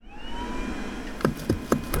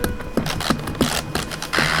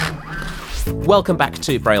Welcome back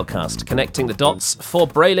to Braillecast, connecting the dots for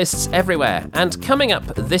Braillists everywhere. And coming up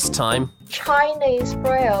this time, Chinese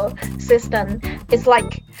Braille system is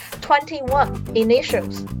like 21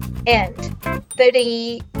 initials and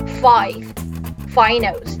 35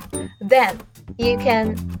 finals. Then you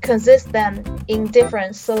can consist them in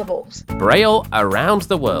different syllables. Braille around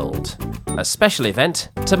the world, a special event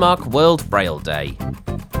to mark World Braille Day.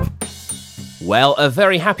 Well, a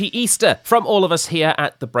very happy Easter from all of us here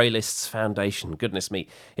at the Braillists Foundation. Goodness me,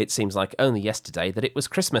 it seems like only yesterday that it was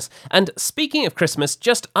Christmas. And speaking of Christmas,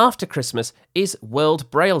 just after Christmas is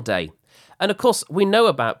World Braille Day. And of course, we know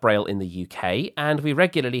about Braille in the UK, and we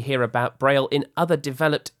regularly hear about Braille in other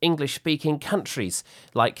developed English-speaking countries,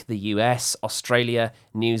 like the US, Australia,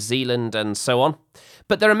 New Zealand, and so on.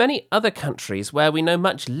 But there are many other countries where we know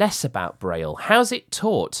much less about Braille. How's it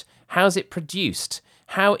taught? How's it produced?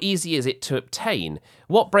 How easy is it to obtain?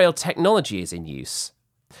 What Braille technology is in use?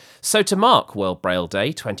 So to mark World Braille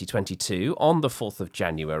Day 2022 on the 4th of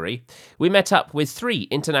January, we met up with 3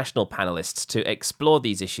 international panellists to explore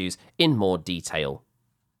these issues in more detail.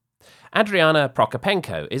 Adrijana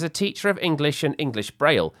Prokopenko is a teacher of English and English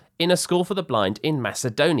Braille in a school for the blind in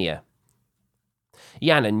Macedonia.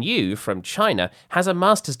 Yanan Yu from China has a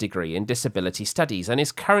master's degree in disability studies and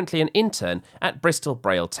is currently an intern at Bristol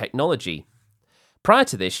Braille Technology. Prior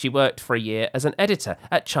to this, she worked for a year as an editor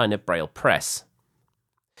at China Braille Press.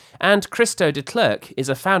 And Christo de Klerk is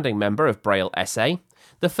a founding member of Braille SA,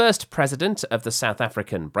 the first president of the South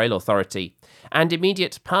African Braille Authority, and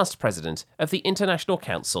immediate past president of the International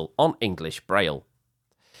Council on English Braille.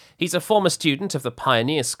 He's a former student of the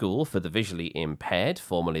Pioneer School for the Visually Impaired,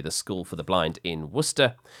 formerly the School for the Blind in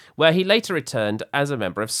Worcester, where he later returned as a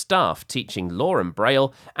member of staff teaching law and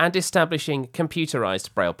Braille and establishing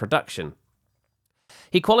computerised Braille production.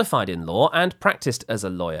 He qualified in law and practised as a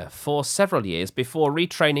lawyer for several years before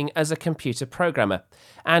retraining as a computer programmer,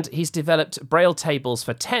 and he's developed Braille tables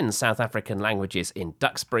for 10 South African languages in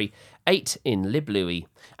Duxbury, 8 in Liblouis,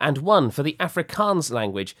 and 1 for the Afrikaans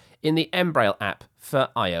language in the Embraille app for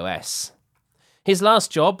iOS. His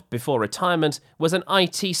last job before retirement was an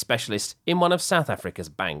IT specialist in one of South Africa's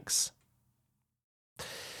banks.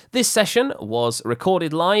 This session was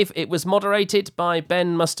recorded live, it was moderated by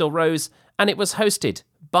Ben Mustel-Rose, and it was hosted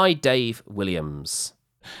by Dave Williams.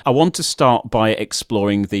 I want to start by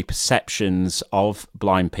exploring the perceptions of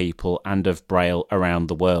blind people and of Braille around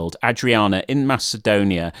the world. Adriana, in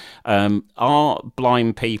Macedonia, are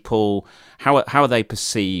blind people, how are they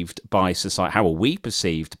perceived by society? How are we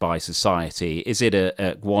perceived by society? Is it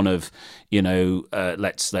a one of,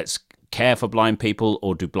 let's care for blind people,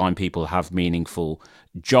 or do blind people have meaningful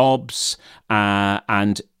jobs?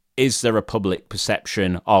 And is there a public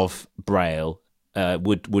perception of Braille?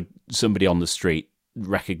 Would somebody on the street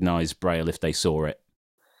recognise Braille if they saw it?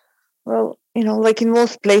 Well, like in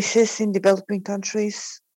most places in developing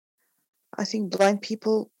countries, I think blind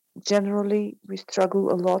people generally, we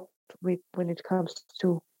struggle a lot with when it comes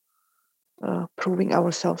to proving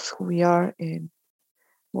ourselves who we are and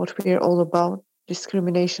what we are all about.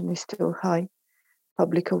 Discrimination is still high.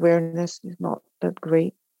 Public awareness is not that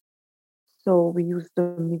great. So we use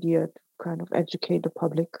the media to kind of educate the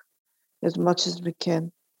public as much as we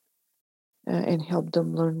can and help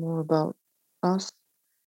them learn more about us,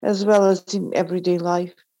 as well as in everyday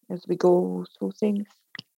life as we go through things.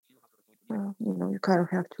 You kind of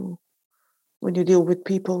have to, when you deal with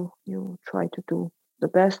people, you try to do the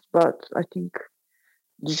best, but I think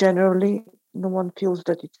generally no one feels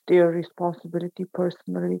that it's their responsibility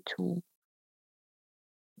personally to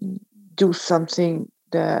do something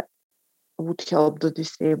that would help the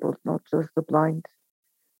disabled, not just the blind.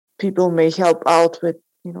 People may help out with,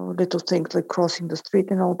 little things like crossing the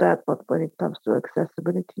street and all that, but when it comes to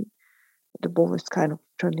accessibility, the ball is kind of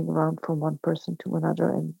turning around from one person to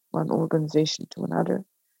another and one organization to another.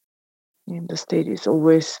 And the state is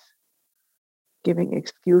always giving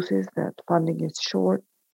excuses that funding is short.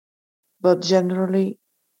 But generally,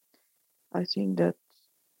 I think that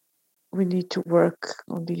we need to work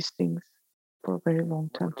on these things for a very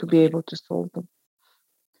long time to be able to solve them.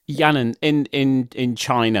 Yanan, in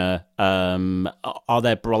China, are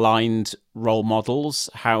there blind role models?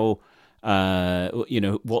 How,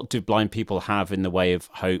 what do blind people have in the way of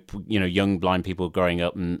hope? Young blind people growing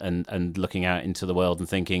up and looking out into the world and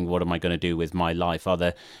thinking, what am I going to do with my life? Are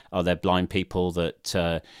there blind people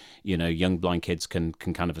that young blind kids can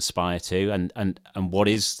kind of aspire to? And what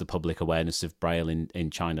is the public awareness of Braille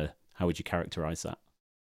in China? How would you characterize that?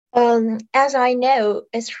 As I know,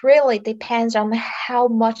 it really depends on how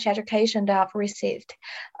much education they have received.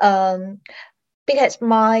 because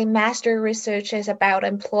my master research is about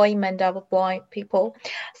employment of blind people.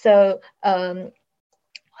 So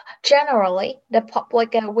generally, the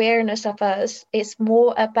public awareness of us is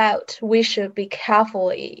more about we should be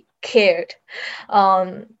carefully cared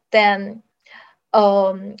than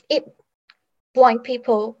if blind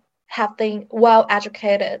people have been well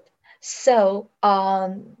educated, so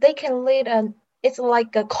they can lead it's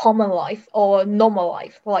like a common life or normal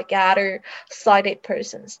life like other sighted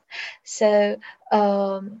persons. So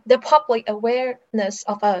the public awareness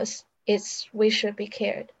of us is we should be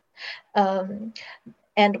cared.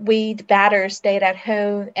 And we'd better stay at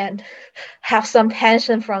home and have some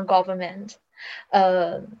pension from government.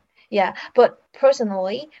 Yeah, but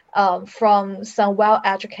personally, from some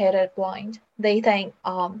well-educated blind, they think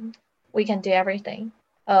we can do everything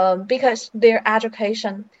because their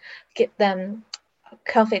education give them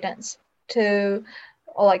confidence to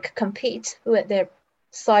like compete with their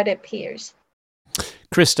sighted peers.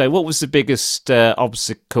 Christo, what was the biggest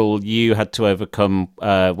obstacle you had to overcome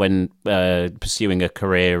when pursuing a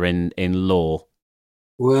career in law?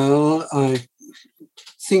 Well, I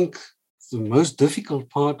think the most difficult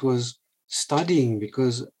part was studying,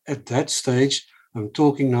 because at that stage, I'm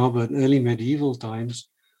talking now about early medieval times,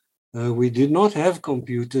 we did not have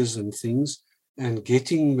computers and things, and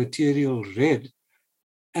getting material read.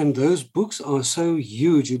 And those books are so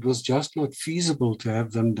huge, it was just not feasible to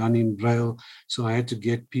have them done in Braille. So I had to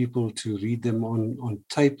get people to read them on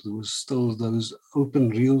tape. There was still those open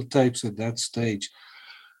reel tapes at that stage.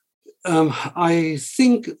 I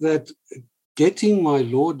think that getting my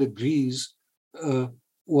law degrees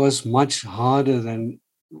was much harder than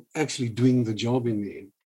actually doing the job in the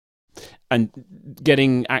end. And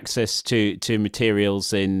getting access to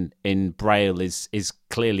materials in Braille is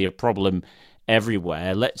clearly a problem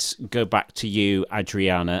everywhere. Let's go back to you,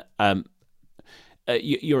 Adrijana.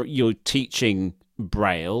 You're teaching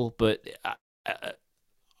Braille, but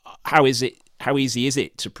how easy is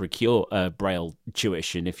it to procure Braille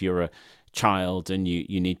tuition if you're a child and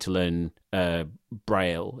you need to learn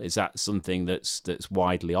Braille? Is that something that's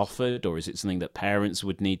widely offered, or is it something that parents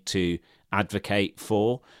would need to advocate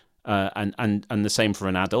for? And the same for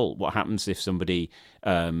an adult. What happens if somebody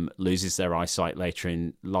loses their eyesight later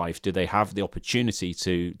in life? Do they have the opportunity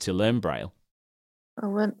to learn Braille?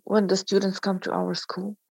 When the students come to our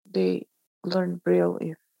school, they learn Braille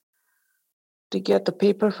if they get the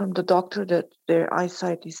paper from the doctor that their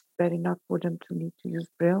eyesight is bad enough for them to need to use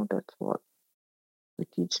Braille. That's what we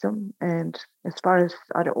teach them. And as far as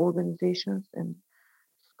other organizations and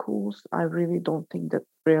schools, I really don't think that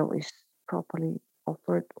Braille is properly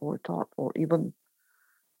offered or taught, or even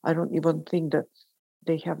I don't even think that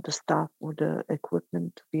they have the staff or the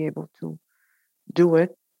equipment to be able to do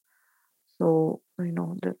it. So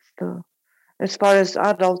that's as far as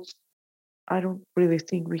adults, I don't really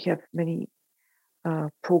think we have many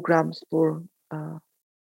programs for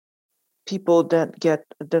people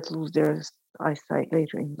that lose their eyesight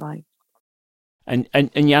later in life. And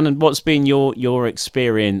Yanan, what's been your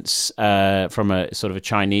experience from a sort of a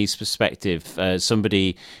Chinese perspective?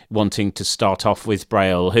 Somebody wanting to start off with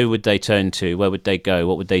Braille, who would they turn to? Where would they go?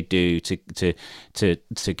 What would they do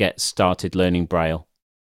to get started learning Braille?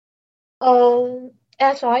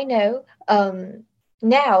 As I know,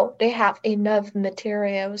 now they have enough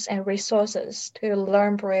materials and resources to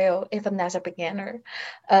learn Braille even as a beginner.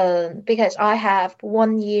 Because I have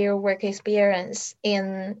 1 year work experience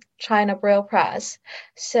in China Braille Press,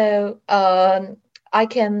 so I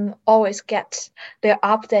can always get their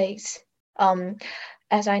updates.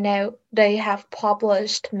 As I know, they have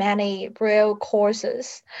published many Braille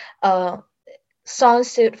courses. Some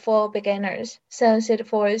suit for beginners, some suit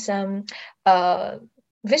for some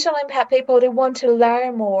visually impaired people. They want to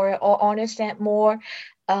learn more or understand more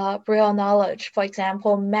Braille knowledge, for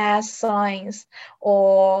example, math, science,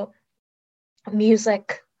 or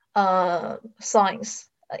music science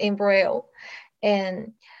in Braille.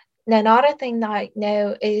 And another thing that I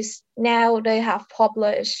know is now they have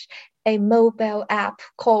published a mobile app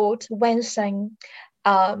called Wensing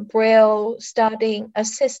Braille Studying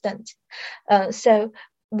Assistant. So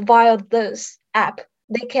via this app,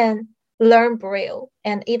 they can learn Braille,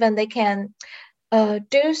 and even they can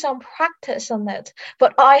do some practice on it.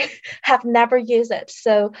 But I have never used it,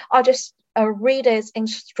 so I just read its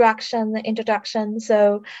introduction.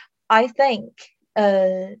 So I think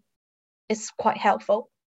it's quite helpful.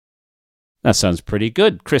 That sounds pretty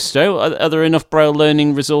good. Christo, are there enough Braille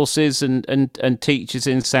learning resources and teachers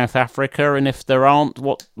in South Africa? And if there aren't,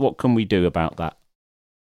 what can we do about that?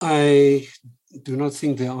 I do not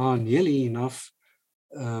think there are nearly enough.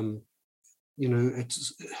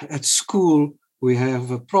 At school, we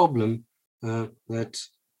have a problem that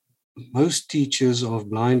most teachers of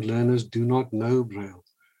blind learners do not know Braille.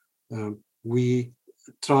 We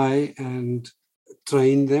try and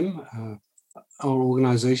train them. Our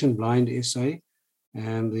organization, Blind SA,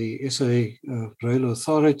 and the SA Braille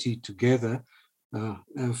Authority together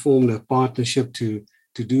formed a partnership to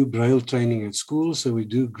do Braille training at school. So we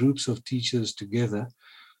do groups of teachers together.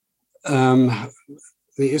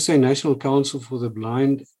 The SA National Council for the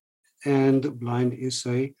Blind and Blind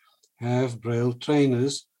SA have Braille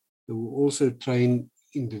trainers who also train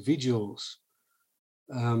individuals.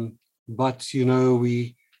 But, you know,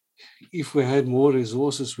 if we had more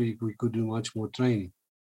resources, we could do much more training.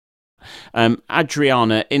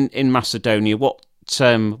 Adrijana, in Macedonia, what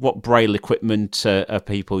Braille equipment are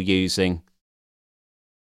people using?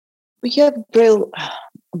 We have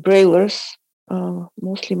Braillers,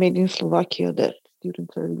 mostly made in Slovakia, that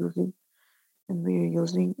students are using and we are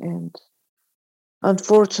using. And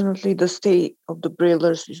unfortunately, the state of the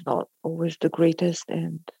Braillers is not always the greatest,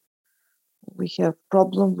 and we have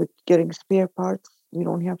problem with getting spare parts. We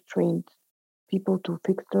don't have trained people to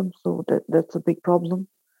fix them, so that's a big problem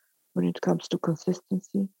when it comes to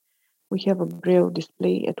consistency. We have a Braille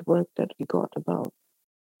display at work that we got about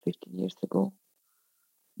 15 years ago,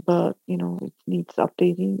 but you know, it needs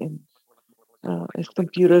updating, and as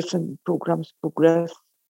computers and programs progress,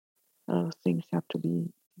 things have to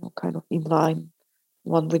be kind of in line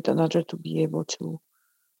one with another to be able to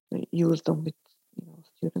use them with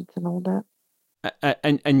students and all that.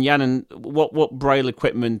 And Yanan, what Braille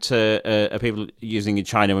equipment are people using in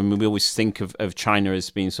China? I mean, we always think of China as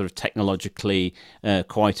being sort of technologically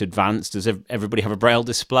quite advanced. Does everybody have a Braille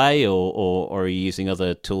display, or are you using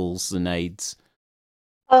other tools and aids?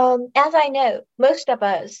 As I know, most of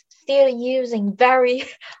us still using very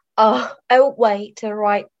old way to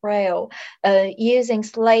write Braille, using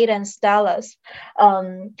slate and stylus.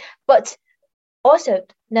 But also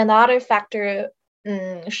another factor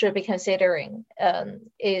should be considering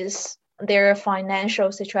is their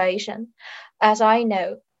financial situation. As I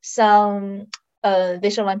know, some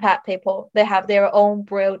visually impaired people, they have their own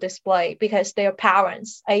Braille display because their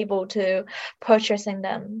parents able to purchasing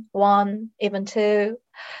them, one, even two,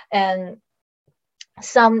 and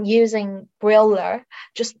some using Brailler,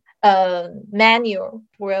 just manual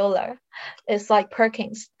Brailler. It's like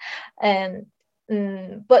Perkins, and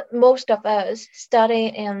but most of us study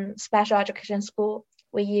in special education school.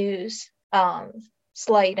 We use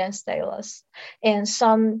slate and stylus, and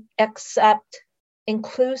some accept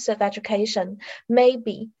inclusive education.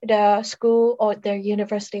 Maybe the school or their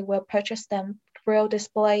university will purchase them Braille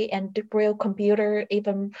display and the Braille computer,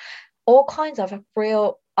 even all kinds of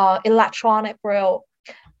Braille electronic Braille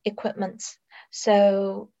equipment.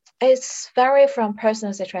 So it's vary from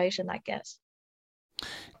personal situation, I guess.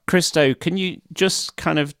 Christo, can you just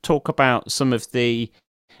kind of talk about some of the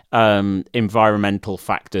environmental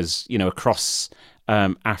factors, across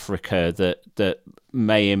Africa that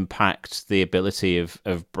may impact the ability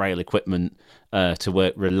of Braille equipment to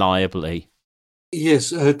work reliably? Yes,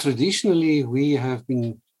 traditionally we have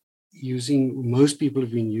been most people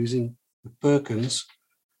have been using the Perkins,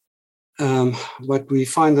 but we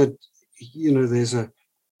find that there's a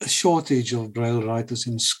shortage of Braille writers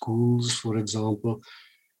in schools, for example.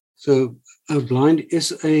 So Blind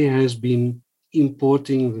SA has been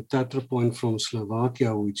importing the Tetrapoint from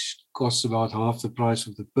Slovakia, which costs about half the price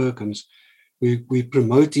of the Perkins. We're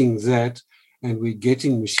promoting that, and we're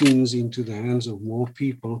getting machines into the hands of more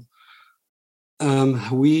people.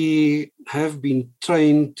 We have been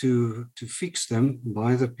trained to fix them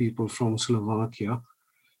by the people from Slovakia.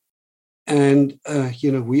 And,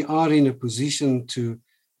 we are in a position to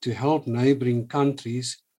help neighboring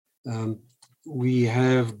countries. We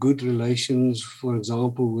have good relations, for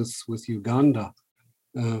example, with Uganda.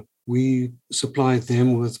 We supply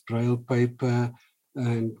them with Braille paper,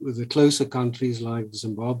 and with the closer countries like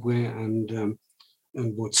Zimbabwe and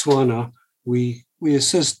Botswana, we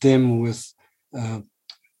assist them with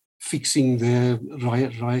fixing their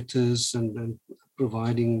writers and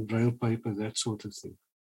providing Braille paper, that sort of thing.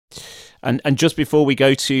 And just before we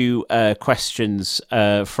go to questions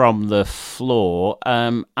from the floor,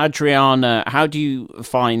 Adrijana, how do you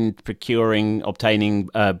find obtaining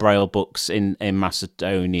Braille books in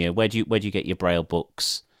Macedonia? Where do you get your Braille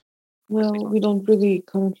books? Well, we don't really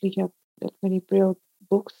currently have that many Braille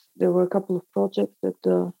books. There were a couple of projects at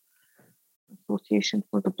the Association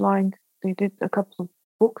for the Blind. They did a couple of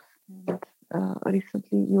books. And,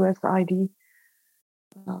 recently, USID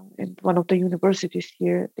and one of the universities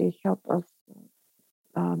here, they helped us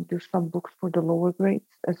do some books for the lower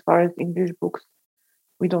grades. As far as English books,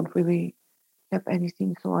 we don't really have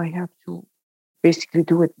anything, so I have to basically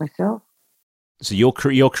do it myself. So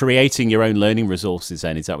you're creating your own learning resources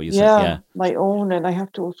then, is that what you're saying? Yeah, my own, and I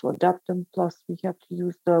have to also adapt them. Plus, we have to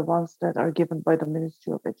use the ones that are given by the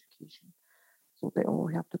Ministry of Education. So they all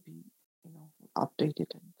have to be,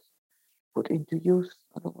 updated and put into use.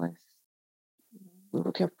 Otherwise, we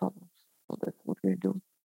would have problems. So that's what we're doing.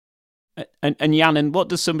 And Yanan, what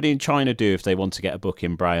does somebody in China do if they want to get a book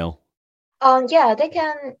in Braille? Yeah, they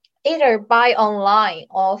can either buy online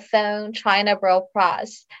or phone China Braille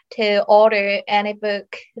Press to order any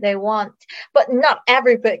book they want. But not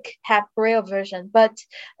every book have Braille version. But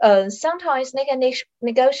sometimes they can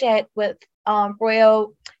negotiate with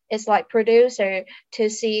Braille. It's like producer to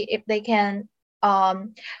see if they can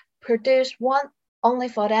produce one only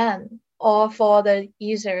for them or for the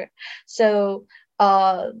user. So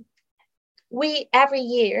we every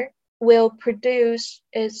year will produce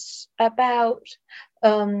is about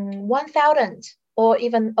 1,000 or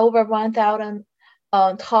even over 1,000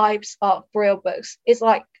 types of Braille books. It's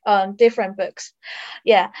like different books.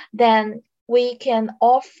 Yeah, then we can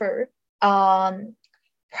offer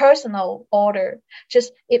personal order.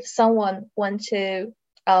 Just if someone wants to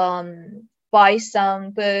buy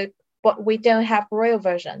some book, but we don't have Braille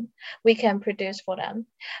version, we can produce for them.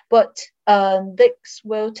 But this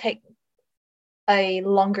will take a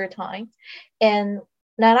longer time. And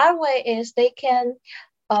another way is they can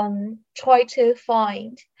try to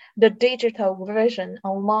find the digital version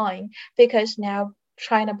online, because now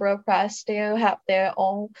China Braille Press still have their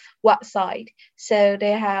own website. So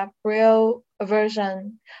they have Braille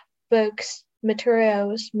version books,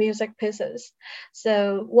 materials, music pieces.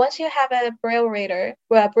 So once you have a Braille reader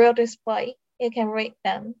or a Braille display, you can read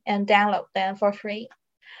them and download them for free.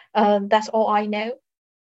 That's all I know.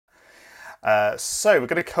 So we're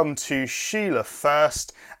going to come to Sheila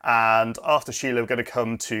first, and after Sheila we're going to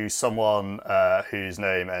come to someone whose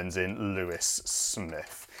name ends in Lewis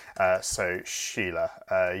Smith. So Sheila,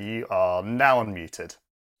 you are now unmuted.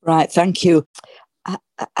 Right, thank you.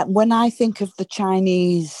 When I think of the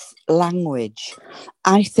Chinese language,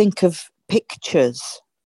 I think of pictures.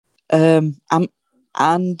 And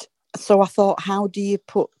so I thought, how do you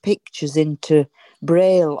put pictures into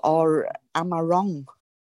Braille, or am I wrong?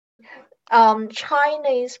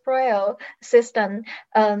 Chinese Braille system,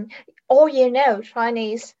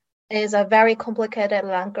 Chinese is a very complicated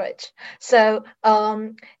language. So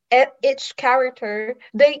each character,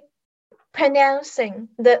 their pronunciation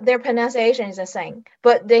is the same,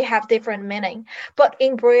 but they have different meaning. But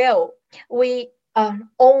in Braille, we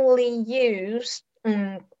only use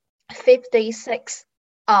 56.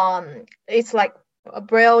 It's like a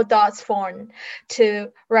Braille dots form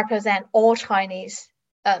to represent all Chinese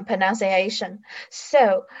pronunciation.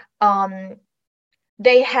 So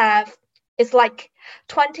they have, it's like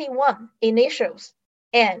 21 initials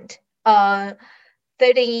and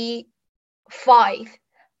 35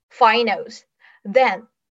 finals. Then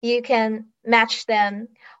you can match them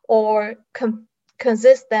or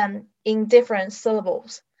consist them in different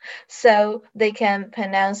syllables, so they can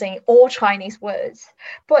pronounce all Chinese words.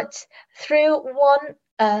 But through one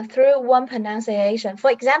pronunciation,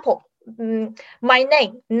 for example, my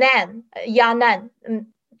name, Nan, Yanan.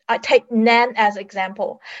 I take Nan as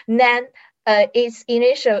example. Nan, its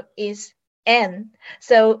initial is N.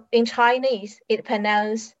 So in Chinese, it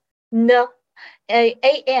pronounced N.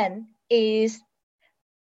 An is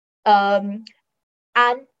An.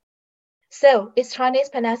 So its Chinese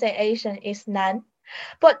pronunciation is Nan.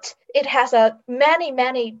 But it has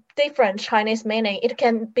many different Chinese meaning. It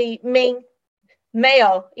can mean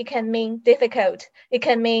male, it can mean difficult, it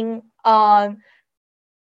can mean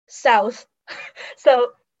south.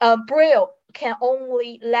 So Braille can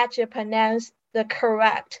only let you pronounce the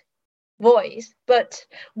correct voice, but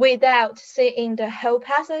without seeing the whole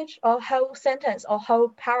passage or whole sentence or whole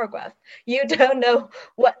paragraph, you don't know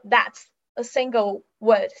what that's a single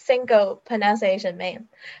word, single pronunciation means.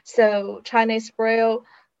 So Chinese Braille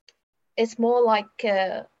is more like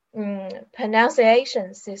a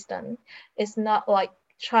pronunciation system. It's not like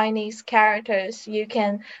Chinese characters. You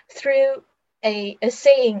can, through a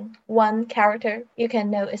seeing one character, you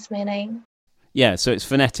can know its meaning. Yeah, so it's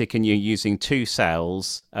phonetic, and you're using two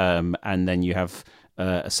cells, and then you have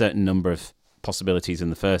a certain number of possibilities in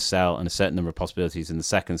the first cell and a certain number of possibilities in the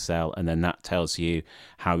second cell, and then that tells you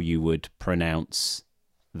how you would pronounce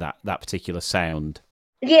that particular sound.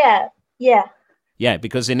 Yeah. Yeah,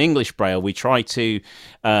 because in English Braille, we try to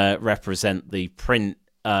represent the print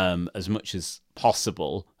as much as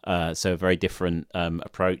possible. So a very different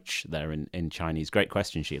approach there in Chinese. Great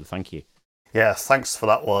question, Sheila. Thank you. Yeah, thanks for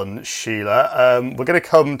that one, Sheila. We're going to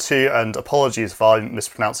come to, and apologies if I'm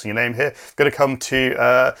mispronouncing your name here, we're going to come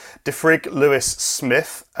to Defrig Lewis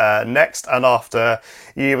Smith next, and after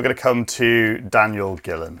you, we're going to come to Daniel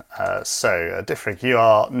Gillen. So, Defrig, you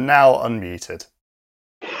are now unmuted.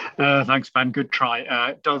 Thanks, Ben. Good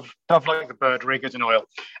try. Dove like the bird, rigged in oil.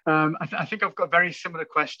 I think I've got a very similar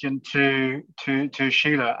question to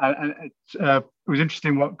Sheila. And it was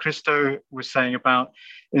interesting what Christo was saying about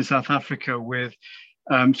in South Africa with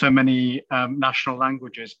so many national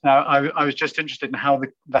languages. Now, I was just interested in how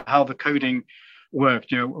the coding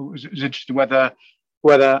worked. It was interesting whether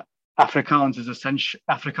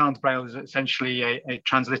Afrikaans Braille is essentially a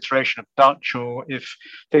transliteration of Dutch, or if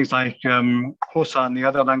things like Xhosa and the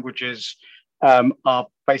other languages are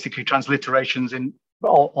basically transliterations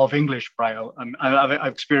of English Braille. I've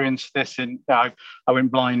experienced this I went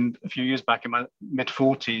blind a few years back in my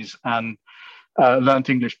mid-40s and learned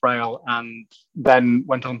English Braille, and then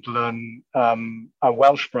went on to learn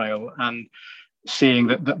Welsh Braille, and seeing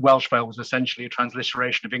that Welsh Braille was essentially a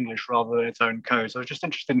transliteration of English rather than its own code. So I was just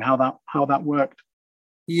interested in how that worked.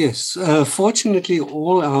 Yes, fortunately,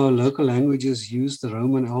 all our local languages use the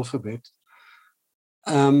Roman alphabet.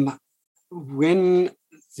 When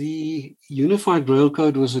the Unified Braille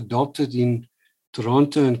Code was adopted in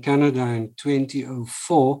Toronto and Canada in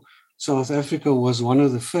 2004, South Africa was one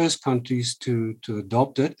of the first countries to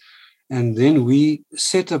adopt it. And then we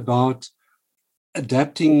set about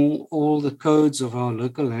adapting all the codes of our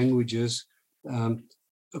local languages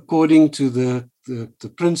according to the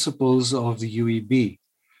principles of the UEB.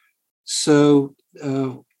 So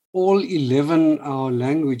all 11 our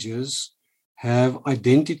languages have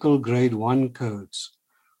identical grade 1 codes.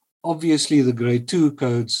 Obviously, the grade 2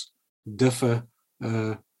 codes differ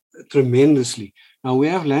tremendously. Now, we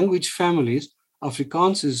have language families.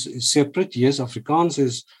 Afrikaans is separate. Yes, Afrikaans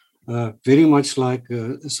is very much like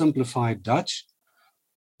a simplified Dutch.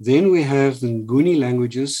 Then we have the Nguni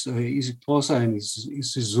languages, isiXhosa and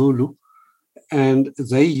isiZulu, and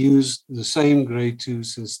they use the same grade 2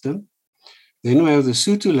 system. Then we have the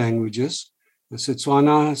Sotho languages, the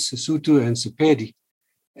Setswana, Sesotho, and Sepedi,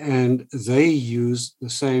 and they use the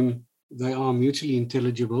same, they are mutually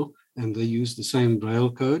intelligible, and they use the same Braille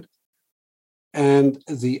code. And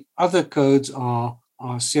the other codes are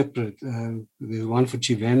separate. There's one for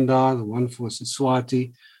Chivenda, the one for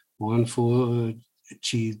Siswati, one for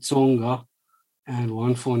Chitsonga, and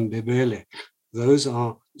one for Ndebele. Those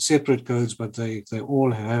are separate codes, but they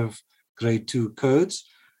all have grade 2 codes.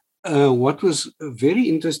 What was very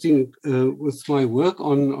interesting with my work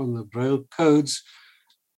on the Braille codes,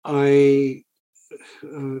 I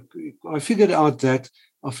figured out that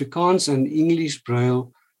Afrikaans and English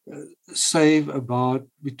Braille save about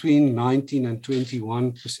between 19 and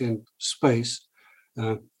 21% space.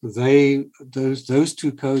 Those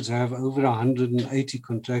two codes have over 180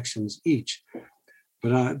 contractions each.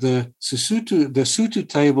 But the Sotho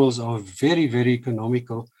tables are very, very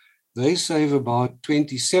economical. They save about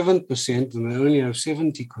 27% and they only have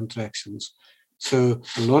 70 contractions. So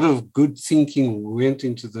a lot of good thinking went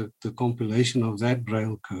into the compilation of that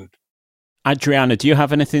Braille code. Adrijana, do you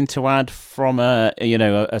have anything to add from a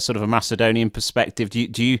sort of a Macedonian perspective?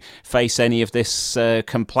 Do you face any of this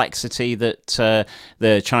complexity that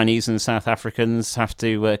the Chinese and South Africans have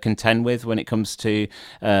to contend with when it comes to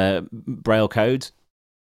Braille codes?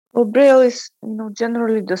 Well, Braille is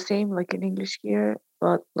generally the same like in English here,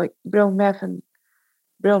 but like Braille math and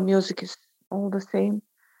Braille music is all the same.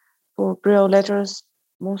 For Braille letters,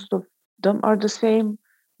 most of them are the same,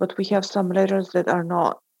 but we have some letters that are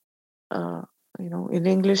not in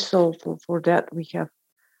English. So for that, we have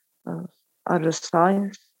other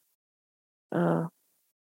signs.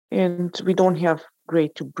 And we don't have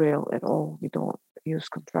grade 2 Braille at all. We don't use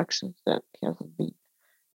contractions. That hasn't been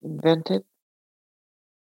invented.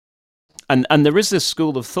 And there is this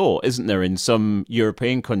school of thought, isn't there, in some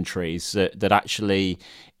European countries that actually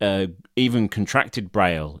even contracted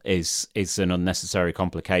Braille is an unnecessary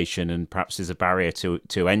complication and perhaps is a barrier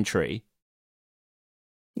to entry.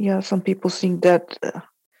 Yeah, some people think that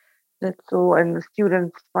that's so, and the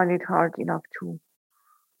students find it hard enough to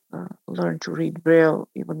learn to read Braille,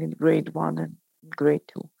 even in grade 1 and grade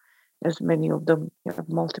 2, as many of them have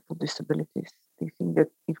multiple disabilities. They think that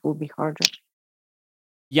it will be harder.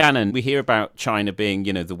 Yanan, we hear about China being,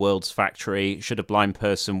 the world's factory. Should a blind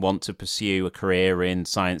person want to pursue a career in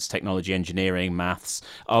science, technology, engineering, maths,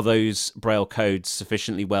 are those Braille codes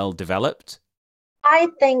sufficiently well developed? I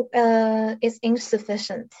think it's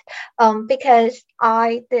insufficient because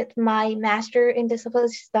I did my master in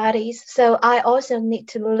disability studies, so I also need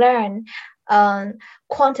to learn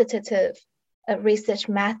quantitative research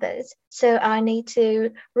methods. So I need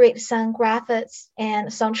to read some graphics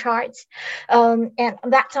and some charts. And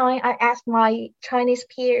that time I asked my Chinese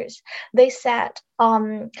peers. They said,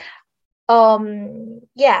 China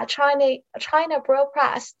Braille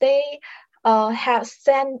Press, they have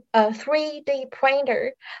sent a 3D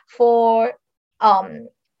printer for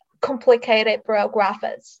complicated Braille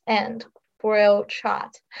graphics and Braille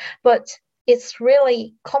chart, but it's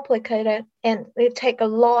really complicated and it takes a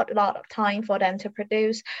lot of time for them to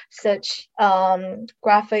produce such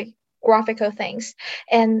graphical things.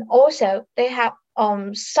 And also they have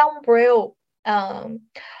some Braille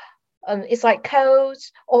it's like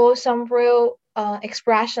codes or some Braille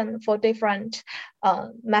expression for different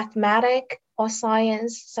mathematic or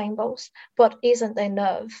science symbols, but isn't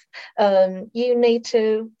enough. You need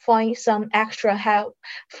to find some extra help.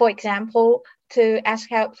 For example, to ask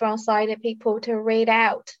help from sighted people to read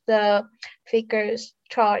out the figures,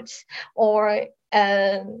 charts, or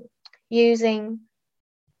using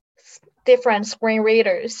different screen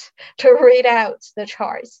readers to read out the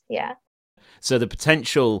charts. Yeah. So the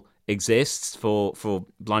potential exists for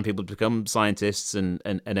blind people to become scientists and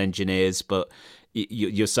engineers, but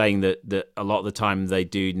you're saying that a lot of the time they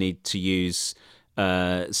do need to use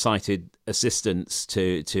sighted assistants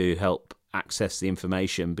to help access the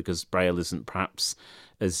information, because Braille isn't perhaps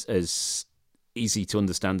as easy to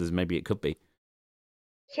understand as maybe it could be.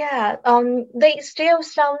 Yeah, they still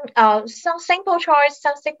some simple charts,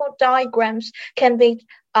 some simple diagrams can be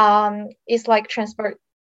is like transferred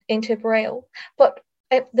into Braille, but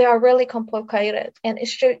if they are really complicated and it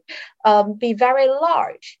should be very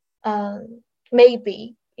large,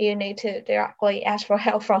 maybe you need to directly ask for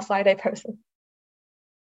help from a sighted person.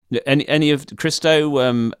 Any of Christo,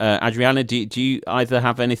 Adriana, do you either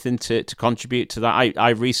have anything to contribute to that? I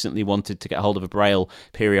recently wanted to get hold of a Braille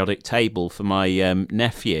periodic table for my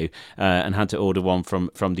nephew and had to order one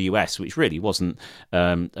from the US, which really wasn't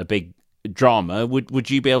a big drama. Would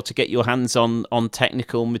you be able to get your hands on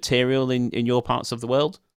technical material in your parts of the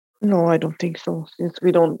world? No, I don't think so. Since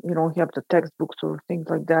we don't have the textbooks or things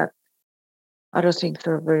like that, other things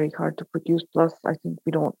are very hard to produce. Plus, I think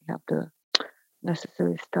we don't have the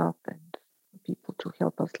necessary staff and people to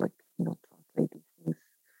help us, translate these things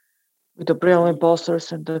with the Braille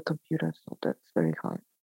embossers and the computer. So that's very hard.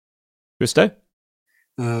 Christo?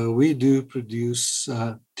 We do produce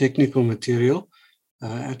technical material.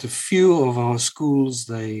 At a few of our schools,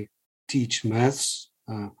 they teach maths.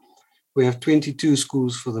 We have 22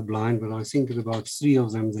 schools for the blind, but I think at about 3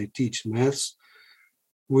 of them, they teach maths.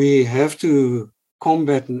 We have to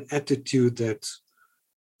combat an attitude that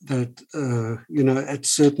at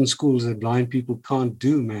certain schools that blind people can't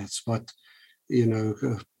do maths, but we know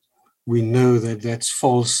that that's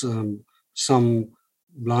false. Some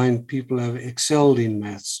blind people have excelled in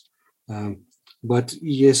maths, but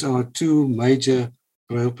yes, our 2 major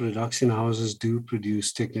Braille production houses do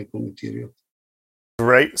produce technical material.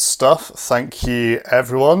 Great stuff. Thank you,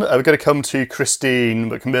 everyone. We're going to come to Christine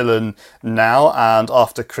McMillan now, and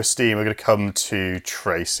after Christine, we're going to come to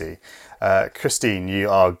Tracy. Christine, you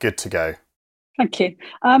are good to go. Thank you.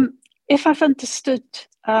 If I've understood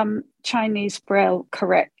Chinese Braille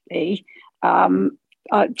correctly,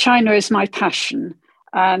 China is my passion,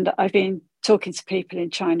 and I've been talking to people in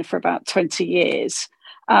China for about 20 years.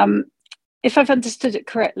 If I've understood it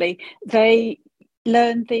correctly, they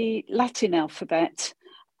learn the Latin alphabet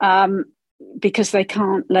because they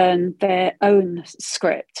can't learn their own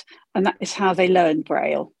script, and that is how they learn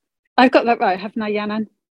Braille. I've got that right, haven't I, Yanan?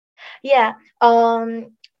 Yeah,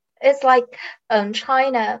 it's like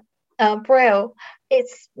China Braille.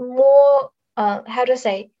 It's more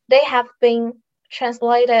they have been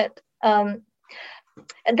translated.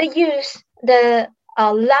 They use the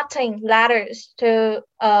Latin letters to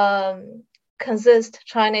consist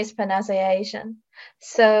Chinese pronunciation.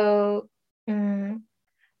 So it's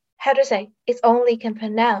only can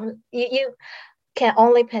pronounce you can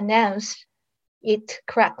only pronounce it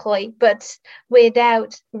correctly, but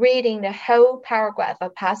without reading the whole paragraph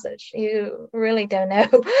or passage, you really don't know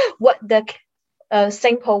what the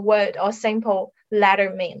simple word or simple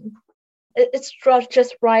letter mean. It's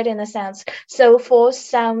just right in a sense. So for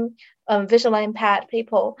some visually impaired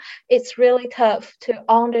people, it's really tough to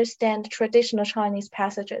understand traditional Chinese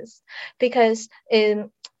passages because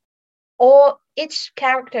each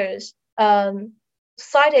characters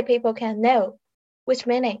sighted people can know which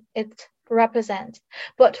meaning it represents.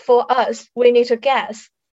 But for us, we need to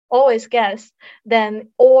always guess,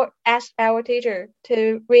 or ask our teacher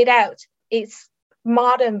to read out its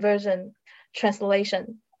modern version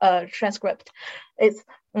translation transcript. It's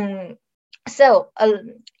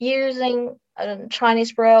using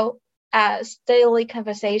Chinese Braille as daily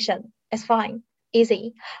conversation, it's fine,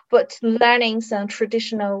 easy. But learning some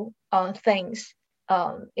traditional things,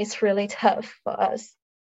 it's really tough for us.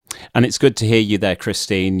 And it's good to hear you there,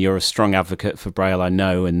 Christine. You're a strong advocate for Braille, I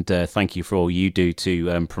know, and thank you for all you do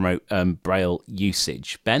to promote Braille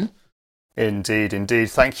usage. Ben? Indeed.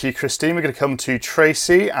 Thank you, Christine. We're going to come to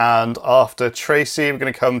Tracy, and after Tracy, we're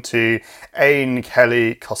going to come to Aine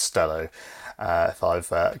Kelly Costello, if I've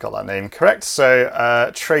got that name correct.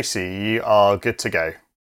 So, Tracy, you are good to go.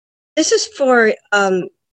 This is for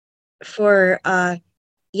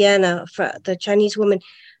Yana, for the Chinese woman.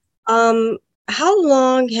 How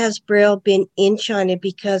long has Braille been in China?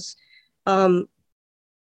 Because I'm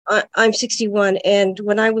 61, and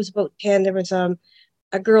when I was about 10, there was a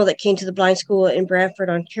girl that came to the blind school in Brantford,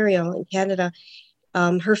 Ontario, in Canada.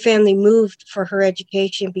 Her family moved for her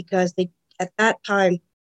education because at that time,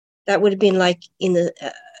 that would have been like in the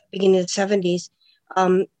beginning of the 70s,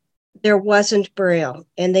 there wasn't Braille,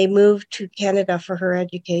 and they moved to Canada for her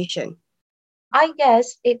education. I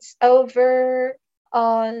guess it's over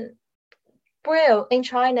Braille in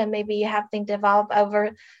China maybe have been developed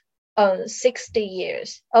over 60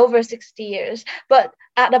 years, but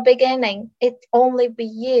at the beginning it only be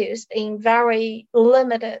used in very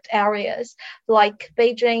limited areas like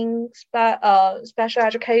Beijing special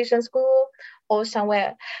education school or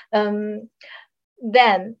somewhere. Then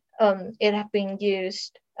it have been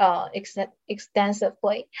used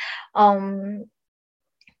extensively.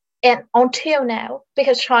 And until now,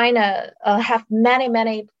 because China have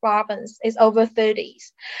many provinces, it's over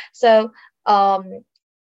 30s. So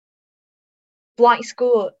blind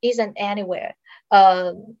school isn't anywhere.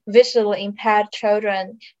 Visually impaired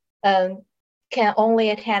children can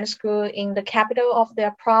only attend school in the capital of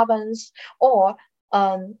their province, or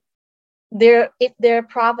if their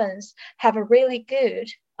province have a really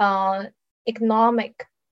good economic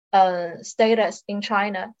status in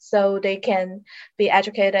China, so they can be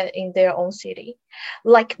educated in their own city.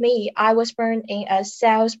 Like me, I was born in a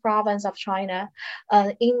South province of China.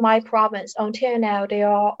 In my province, until now, there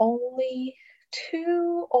are only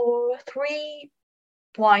 2 or 3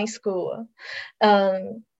 blind schools.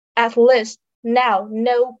 At least now,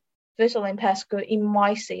 no visually impaired school in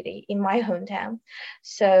my city, in my hometown.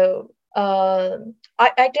 So I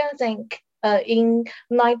don't think in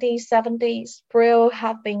 1970s, Braille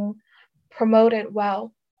have been promoted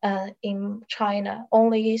well in China.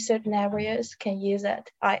 Only certain areas can use it.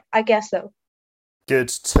 I guess so. Good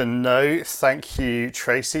to know. Thank you,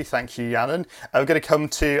 Tracy. Thank you, Yanan. We're going to come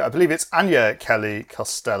to, I believe it's Anya Kelly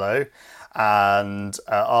Costello. And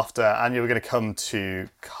after Anya, we're going to come to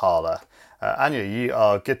Carla. Anya, you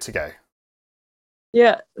are good to go.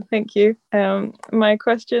 Yeah, thank you. My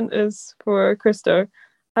question is for Christo.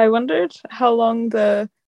 I wondered how long the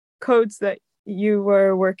codes that you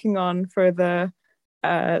were working on for the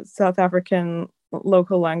South African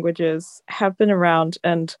local languages have been around,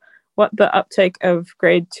 and what the uptake of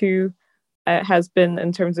grade 2 has been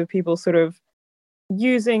in terms of people sort of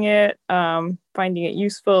using it, finding it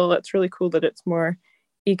useful. It's really cool that it's more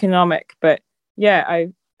economic. But yeah,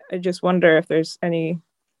 I just wonder if there's any,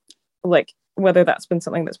 like, whether that's been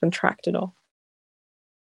something that's been tracked at all.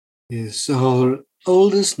 Yes, our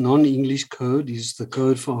oldest non-English code is the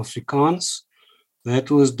code for Afrikaans. That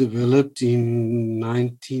was developed in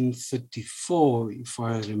 1934, if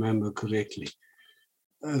I remember correctly.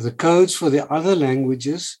 The codes for the other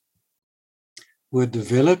languages were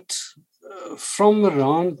developed from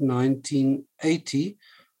around 1980,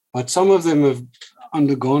 but some of them have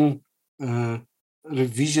undergone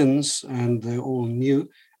revisions and they're all new.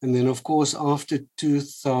 And then, of course, after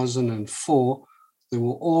 2004, they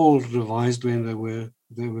were all revised when they were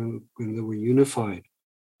unified.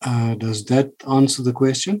 Does that answer the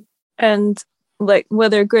question? And like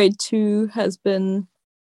whether grade 2 has been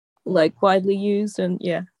like widely used, and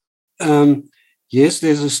yeah. Yes,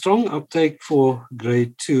 there's a strong uptake for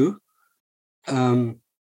grade 2. I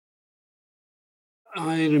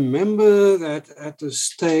remember that at the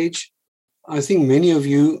stage, I think many of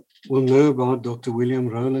you will know about Dr. William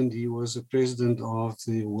Rowland. He was the president of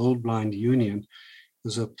the World Blind Union. He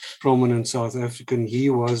was a prominent South African. He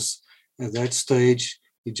was, at that stage,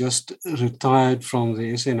 he just retired from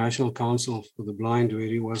the SA National Council for the Blind, where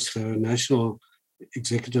he was the national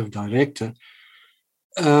executive director.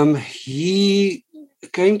 He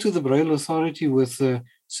came to the Braille Authority with the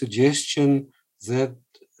suggestion that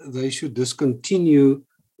they should discontinue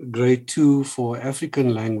grade 2 for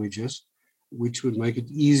African languages, which would make it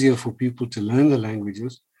easier for people to learn the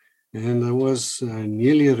languages. And there was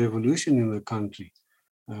nearly a revolution in the country.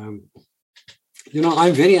 I'm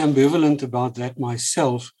very ambivalent about that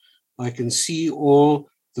myself. I can see all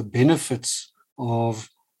the benefits of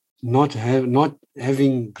not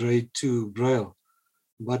having grade 2 Braille.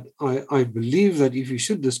 But I believe that if you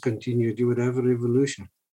should discontinue it, you would have a revolution.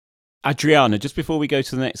 Adrijana, just before we go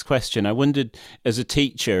to the next question, I wondered, as a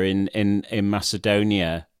teacher in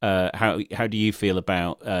Macedonia, how do you feel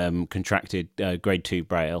about contracted grade 2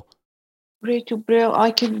 Braille? Grade 2 Braille,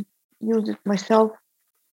 I can use it myself,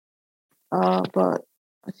 but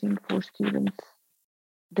I think for students,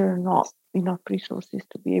 there are not enough resources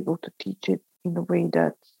to be able to teach it in a way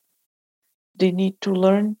that they need to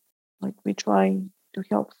learn. Like, we try to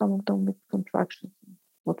help some of them with contractions,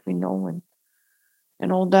 what we know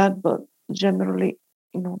and all that, but generally,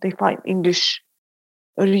 they find English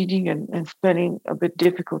reading and spelling a bit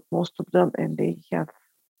difficult, most of them, and they have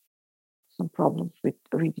some problems with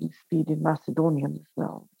reading speed in Macedonian as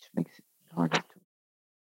well, which makes it harder to.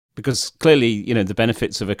 Because clearly, the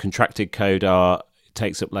benefits of a contracted code are it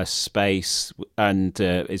takes up less space and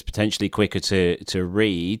is potentially quicker to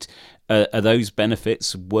read. Are those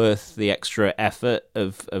benefits worth the extra effort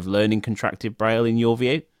of learning contracted Braille in your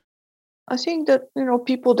view? I think that,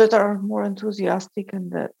 people that are more enthusiastic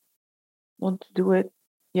and that want to do it,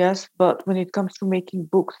 yes. But when it comes to making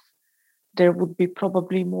books, there would be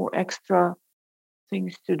probably more extra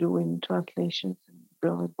things to do in translations and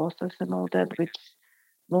Braille imposters and all that, which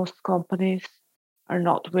most companies are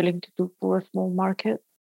not willing to do for a small market.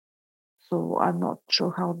 So I'm not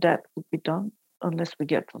sure how that would be done unless we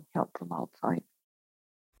get some help from outside.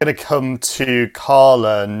 Going to come to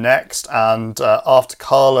Carla next, and after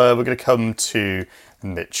Carla we're going to come to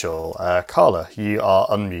Mitchell. Carla, you are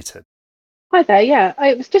unmuted. Hi there. Yeah,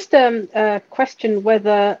 it was just a question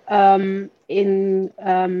whether in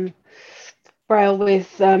Braille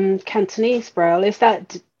with Cantonese Braille,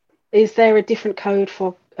 is there a different code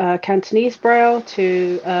for Cantonese Braille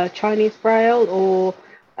to Chinese Braille, or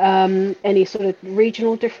any sort of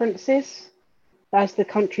regional differences as the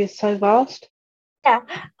country is so vast? Yeah,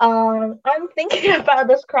 I'm thinking about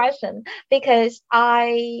this question because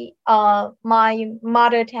my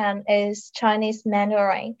mother tongue is Chinese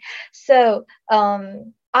Mandarin. So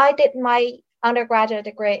I did my undergraduate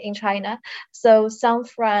degree in China. So some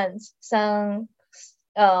friends,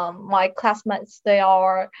 my classmates, they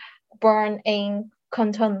are born in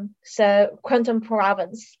Canton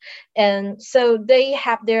province, and so they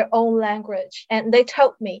have their own language, and they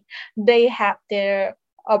told me they have their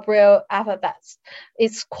Braille alphabets.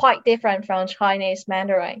 It's quite different from Chinese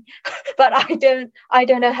Mandarin, but I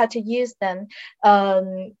don't know how to use them.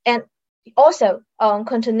 And also,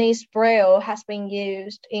 Cantonese Braille has been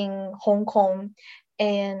used in Hong Kong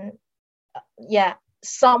and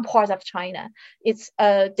some parts of China. It's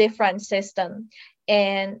a different system,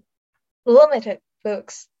 and limited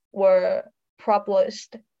books were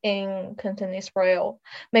published in Cantonese Braille.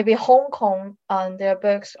 Maybe Hong Kong, their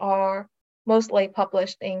books are mostly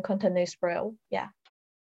published in Cantonese Braille. Yeah.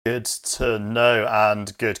 Good to know,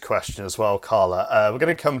 and good question as well, Carla. We're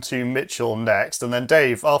going to come to Mitchell next, and then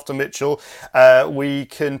Dave, after Mitchell, we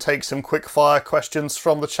can take some quick fire questions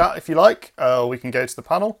from the chat if you like. We can go to the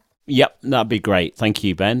panel. Yep, that'd be great. Thank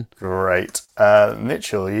you, Ben. Great.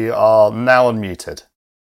 Mitchell, you are now unmuted.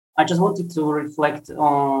 I just wanted to reflect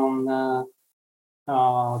on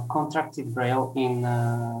contracted Braille in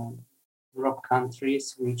Europe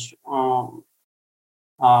countries which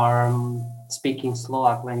are speaking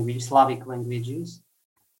Slavic languages.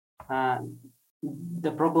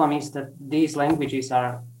 The problem is that these languages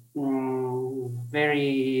are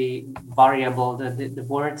very variable. The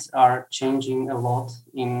words are changing a lot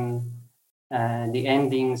in the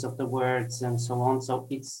endings of the words and so on. So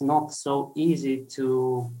it's not so easy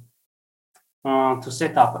to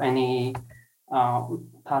set up any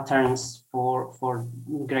patterns for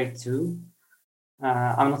grade 2.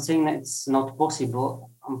 I'm not saying that it's not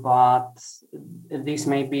possible, but this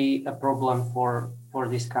may be a problem for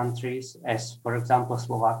these countries, as for example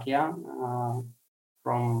Slovakia,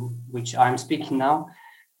 from which I'm speaking now.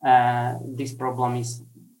 This problem is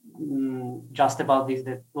just about this,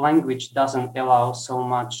 that language doesn't allow so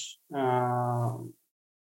much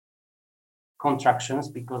contractions,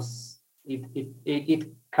 because it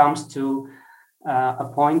comes to a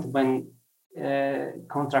point when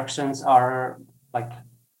contractions are like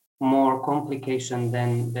more complication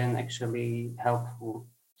than actually helpful.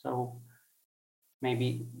 So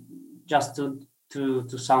maybe just to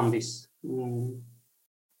sound this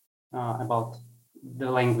about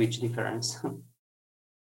the language difference.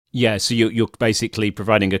 Yeah, so you're basically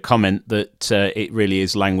providing a comment that it really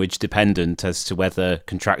is language dependent as to whether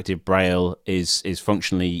contracted Braille is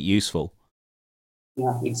functionally useful.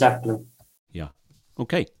 Yeah, exactly. Yeah.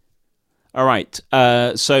 Okay. All right.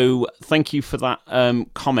 So thank you for that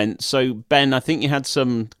comment. So Ben, I think you had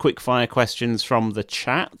some quick fire questions from the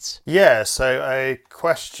chat. Yeah. So a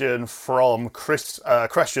question from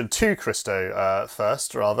question to Christo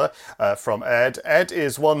first, rather, from Ed. Ed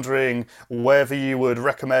is wondering whether you would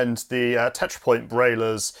recommend the Tetrapoint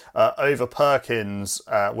Braillers over Perkins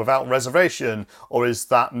without reservation, or is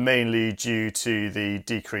that mainly due to the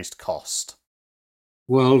decreased cost?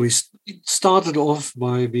 Well, we started off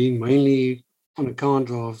by being mainly on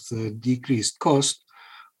account of the decreased cost,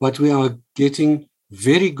 but we are getting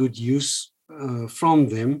very good use from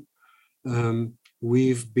them.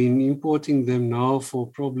 We've been importing them now for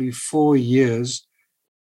probably 4 years,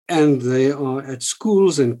 and they are at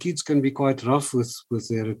schools, and kids can be quite rough with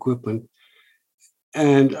their equipment.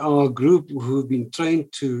 And our group who have been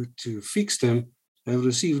trained to fix them have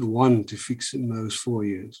received one to fix in those 4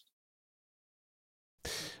 years.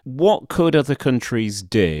 What could other countries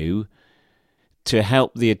do to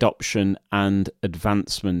help the adoption and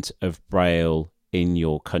advancement of Braille in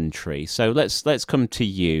your country? So let's come to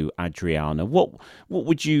you, Adrijana. What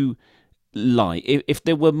would you like if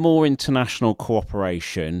there were more international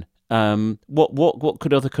cooperation? What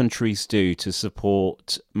could other countries do to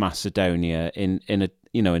support Macedonia in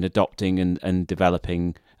adopting and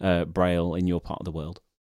developing Braille in your part of the world?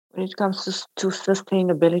 When it comes to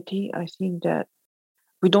sustainability, I think that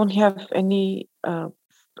we don't have any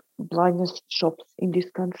blindness shops in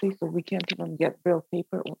this country, so we can't even get Braille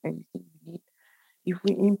paper or anything we need. If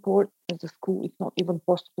we import as a school, it's not even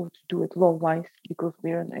possible to do it law-wise because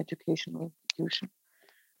we're an educational institution.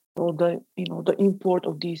 So the import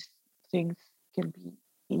of these things can be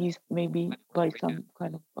eased maybe by some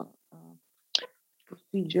kind of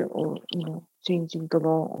procedure, or changing the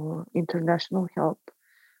law or international help.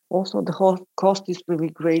 Also, the whole cost is really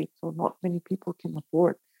great, so not many people can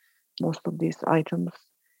afford most of these items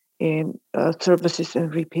and services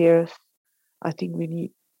and repairs. I think we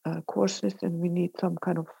need courses, and we need some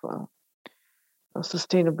kind of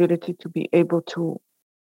sustainability to be able to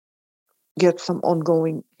get some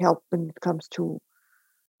ongoing help when it comes to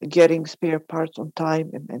getting spare parts on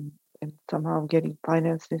time and somehow getting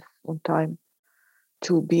finances on time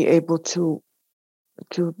to be able to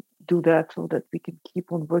do that, so that we can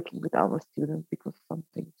keep on working with our students, because some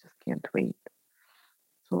things just can't wait.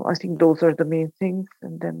 So I think those are the main things.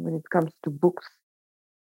 And then when it comes to books,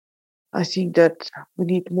 I think that we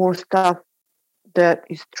need more staff that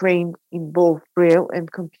is trained in both Braille and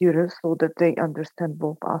computers, so that they understand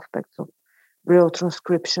both aspects of Braille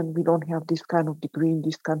transcription. We don't have this kind of degree in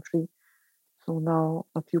this country. So now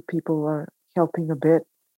a few people are helping a bit,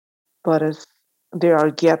 but as there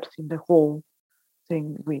are gaps in the whole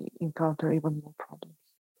thing, we encounter even more problems.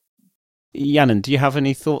 Yanan, do you have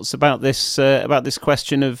any thoughts about this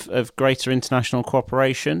question of greater international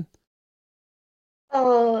cooperation?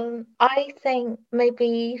 I think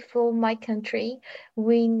maybe for my country,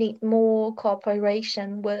 we need more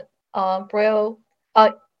cooperation with Braille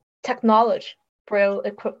technology, Braille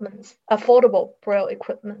equipment, affordable Braille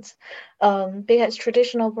equipment. Because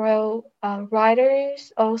traditional Braille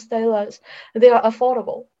writers or stylus, they are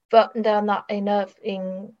affordable, but they're not enough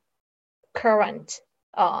in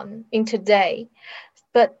today.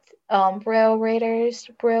 But Braille readers,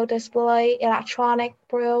 Braille display, electronic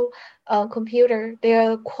Braille computer, they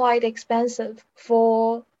are quite expensive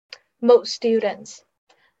for most students.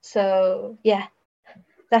 So yeah,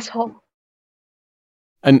 that's all.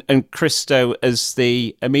 And Christo, as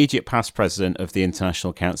the immediate past president of the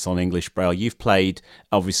International Council on English Braille, you've played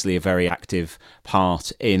obviously a very active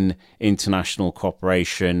part in international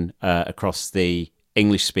cooperation across the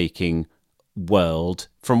English-speaking world.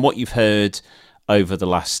 From what you've heard over the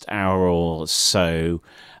last hour or so,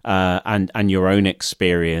 and your own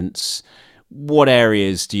experience, what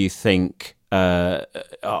areas do you think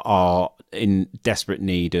are in desperate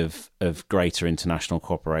need of greater international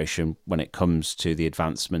cooperation when it comes to the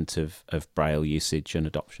advancement of Braille usage and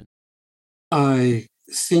adoption? I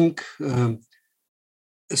think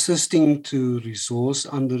assisting to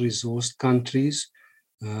under-resourced countries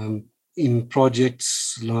in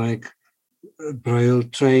projects like Braille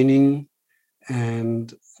training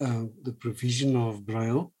and the provision of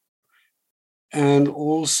Braille, and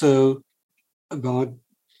also about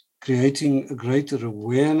creating a greater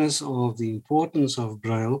awareness of the importance of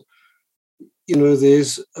Braille.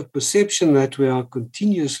 There's a perception that we are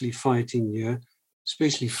continuously fighting here,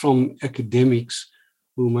 especially from academics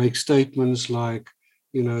who make statements like,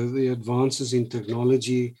 the advances in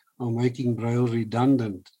technology are making Braille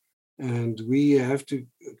redundant. And we have to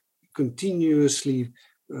continuously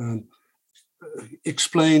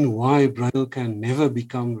explain why Braille can never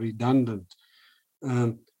become redundant.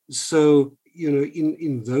 So,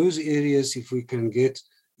 in those areas, if we can get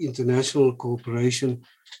international cooperation,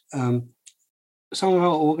 some of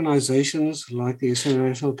our organizations, like the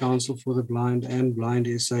International Council for the Blind and Blind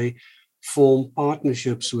SA, form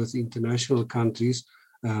partnerships with international countries.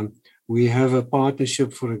 We have a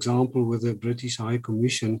partnership, for example, with the British High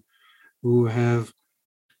Commission, who have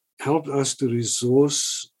helped us to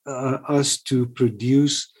resource us to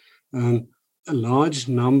produce a large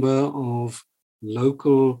number of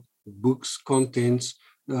local books, contents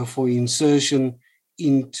for insertion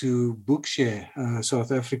into Bookshare.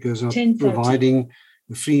 South Africa is providing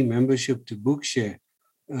free membership to Bookshare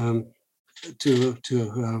to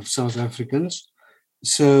South Africans.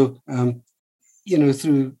 So,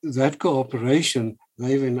 through that cooperation,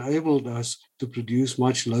 they've enabled us to produce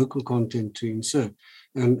much local content to insert.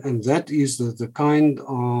 And that is the kind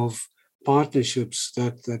of partnerships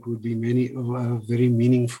that would be very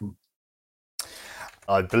meaningful.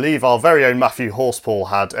 I believe our very own Matthew Horspool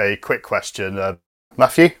had a quick question.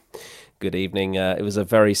 Matthew? Good evening. It was a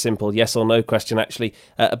very simple yes or no question, actually,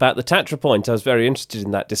 about the Tetrapoint. I was very interested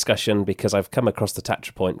in that discussion because I've come across the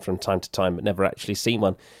Tetrapoint from time to time, but never actually seen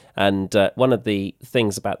one. And one of the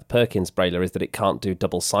things about the Perkins Brailler is that it can't do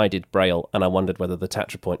double-sided Braille, and I wondered whether the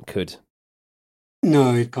Tetrapoint could.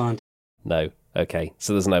 No, it can't. No. Okay,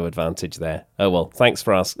 so there's no advantage there. Oh, well, thanks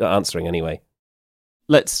for answering anyway.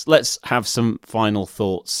 Let's have some final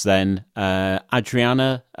thoughts then.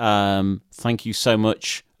 Adrijana, thank you so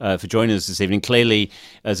much for joining us this evening. Clearly,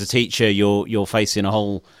 as a teacher, you're facing a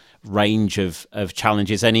whole range of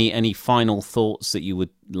challenges. Any final thoughts that you would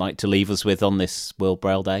like to leave us with on this World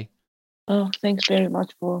Braille Day? Oh, thanks very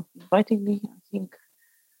much for inviting me. I think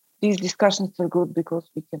these discussions are good because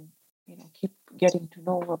we can, keep getting to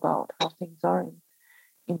know about how things are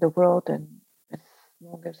in the world, and as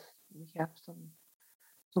long as we have some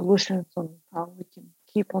solutions on how we can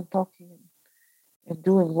keep on talking and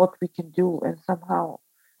doing what we can do, and somehow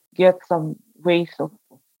get some ways of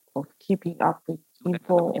keeping up with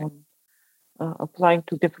info on applying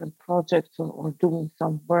to different projects or doing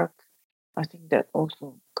some work. I think that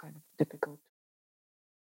also kind of difficult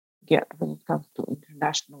to get when it comes to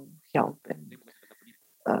international help and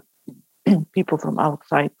people from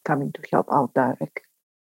outside coming to help out direct.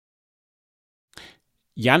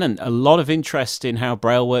 Yanan, a lot of interest in how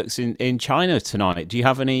Braille works in China tonight. Do you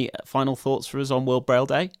have any final thoughts for us on World Braille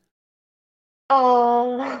Day?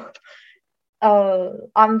 I'm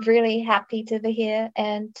really happy to be here.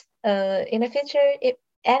 And in the future, if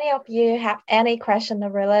any of you have any question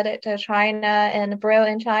related to China and Braille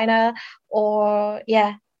in China, or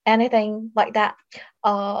anything like that,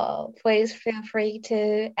 please feel free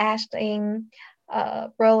to ask in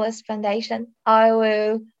Braille's Foundation. I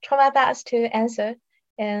will try my best to answer.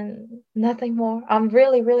 And nothing more. I'm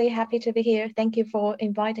really, really happy to be here. Thank you for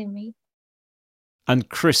inviting me. And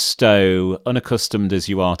Christo, unaccustomed as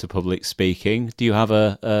you are to public speaking, do you have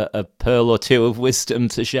a pearl or two of wisdom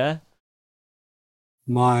to share?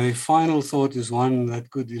 My final thought is one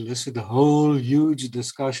that could elicit a whole huge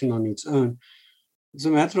discussion on its own. It's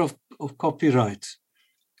a matter of copyright.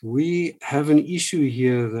 We have an issue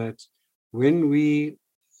here that when we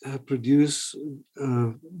produce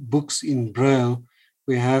books in Braille,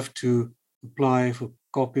 we have to apply for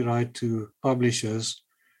copyright to publishers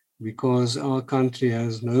because our country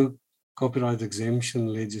has no copyright exemption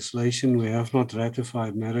legislation. We have not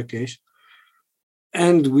ratified Marrakesh.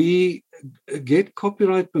 And we get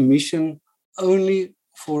copyright permission only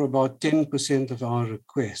for about 10% of our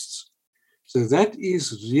requests. So that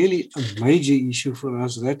is really a major issue for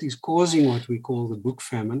us. That is causing what we call the book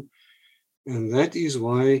famine. And that is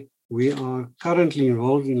why we are currently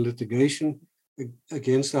involved in litigation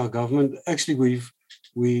against our government. Actually,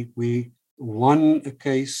 we won a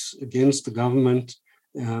case against the government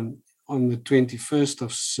on the 21st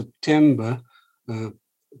of September, declaring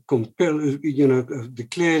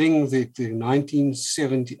the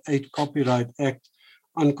 1978 Copyright Act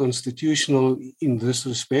unconstitutional in this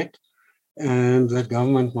respect, and that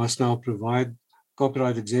government must now provide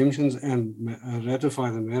copyright exemptions and ratify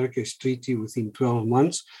the Marrakesh Treaty within 12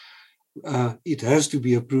 months. It has to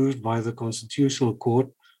be approved by the Constitutional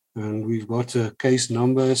Court, and we've got a case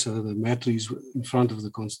number, so the matter is in front of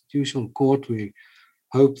the Constitutional Court. We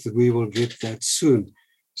hope that we will get that soon.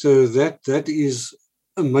 So that is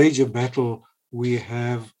a major battle we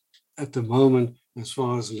have at the moment as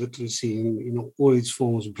far as literacy in all its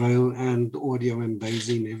forms, Braille and audio and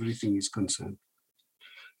DAISY and everything is concerned.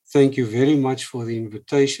 Thank you very much for the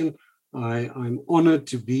invitation. I'm honored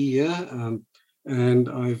to be here. And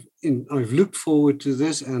I've looked forward to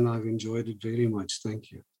this and I've enjoyed it very much. Thank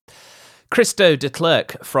you. Christo de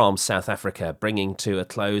Klerk from South Africa, bringing to a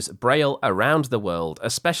close Braille Around the World, a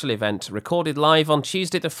special event recorded live on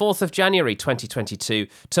Tuesday the 4th of January 2022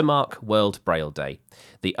 to mark World Braille Day.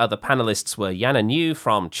 The other panellists were Yanan Yu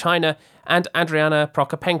from China and Adrijana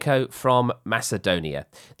Prokopenko from Macedonia.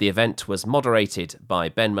 The event was moderated by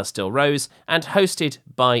Ben Mustill-Rose and hosted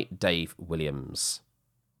by Dave Williams.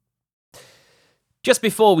 Just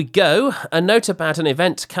before we go, a note about an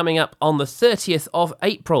event coming up on the 30th of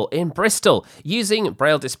April in Bristol, using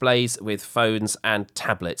Braille displays with phones and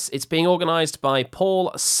tablets. It's being organised by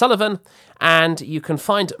Paul Sullivan, and you can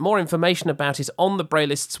find more information about it on the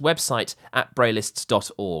Braillists website at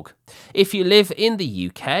braillists.org. If you live in the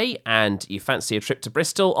UK and you fancy a trip to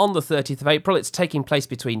Bristol on the 30th of April, it's taking place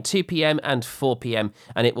between 2 p.m. and 4 p.m,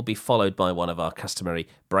 and it will be followed by one of our customary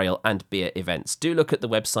Braille and beer events. Do look at the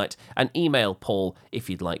website and email Paul if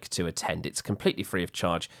you'd like to attend. It's completely free of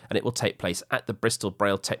charge, and it will take place at the Bristol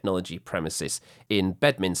Braille Technology premises in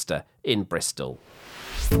Bedminster in Bristol.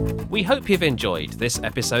 We hope you've enjoyed this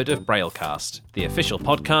episode of Braillecast, the official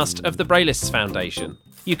podcast of the Braillists Foundation.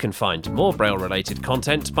 You can find more Braille-related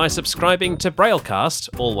content by subscribing to Braillecast,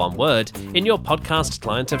 all one word, in your podcast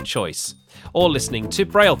client of choice, or listening to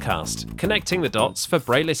Braillecast, connecting the dots for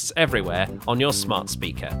Braillists everywhere on your smart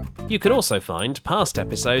speaker. You can also find past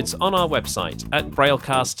episodes on our website at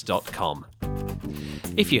braillecast.com.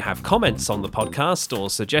 If you have comments on the podcast or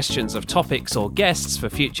suggestions of topics or guests for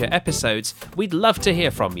future episodes, we'd love to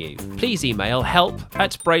hear from you. Please email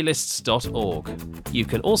help@braillists.org. You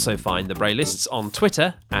can also find the Braillists on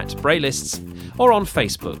Twitter @Braillists or on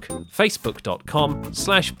Facebook,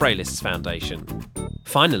 facebook.com/Braillists Foundation.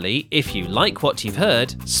 Finally, if you like what you've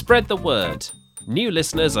heard, spread the word. New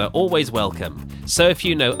listeners are always welcome, so if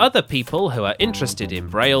you know other people who are interested in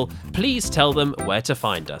Braille, please tell them where to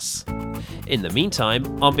find us. In the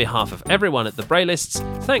meantime, on behalf of everyone at the Braillists,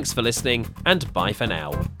 thanks for listening and bye for now.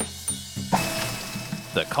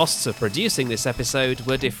 The costs of producing this episode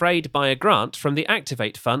were defrayed by a grant from the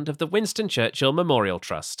Activate Fund of the Winston Churchill Memorial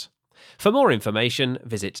Trust. For more information,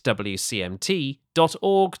 visit wcmt.org.uk.